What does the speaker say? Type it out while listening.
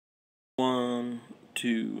1,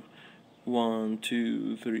 2, 1,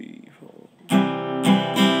 2, 3, 4.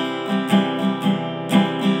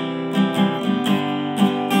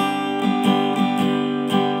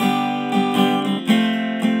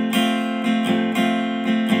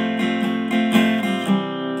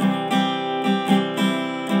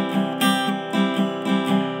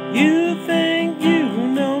 You think you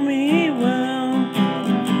know me well.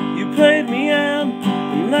 You played me out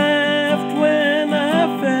and laughed when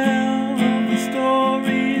I fell. The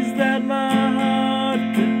stories that my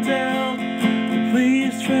heart could tell.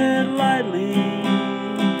 Please tread lightly.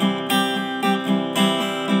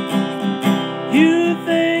 You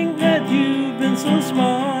think that you've been so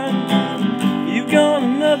smart. You've gone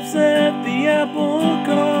and upset the apple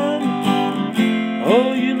cart.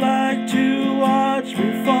 Oh, you like to watch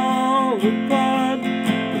me fall apart,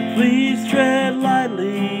 but please tread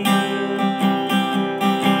lightly.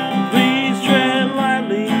 Please tread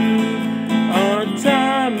lightly. Our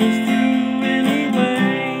time is through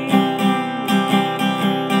anyway.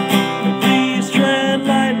 Please tread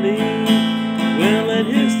lightly. We'll let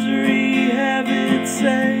history have its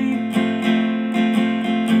say.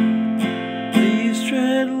 Please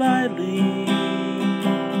tread lightly.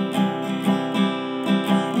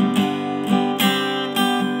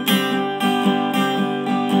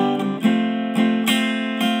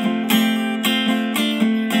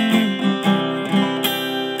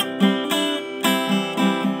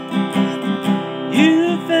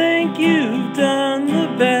 You think you've done the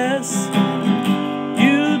best.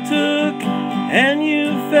 You took and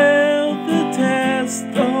you failed the test.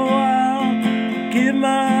 Oh, I'll give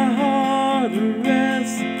my heart a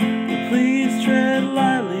rest. But please tread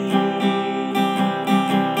lightly.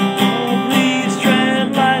 Oh, please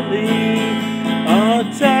tread lightly. Our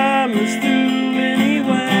time is through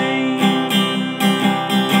anyway.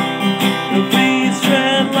 But please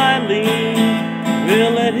tread lightly.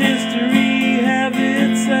 We'll let history have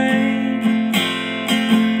its say.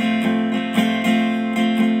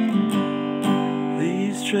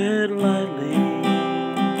 Please tread lightly.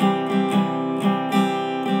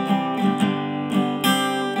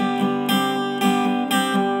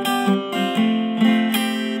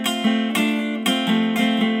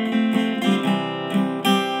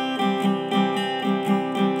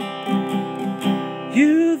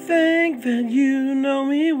 You think that you know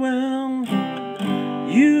me well.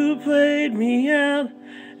 You played me out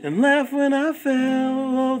and laughed when I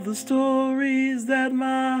fell. Oh, the stories that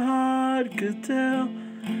my heart could tell.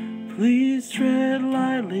 Please tread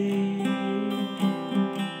lightly.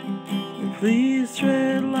 Please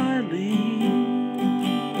tread lightly.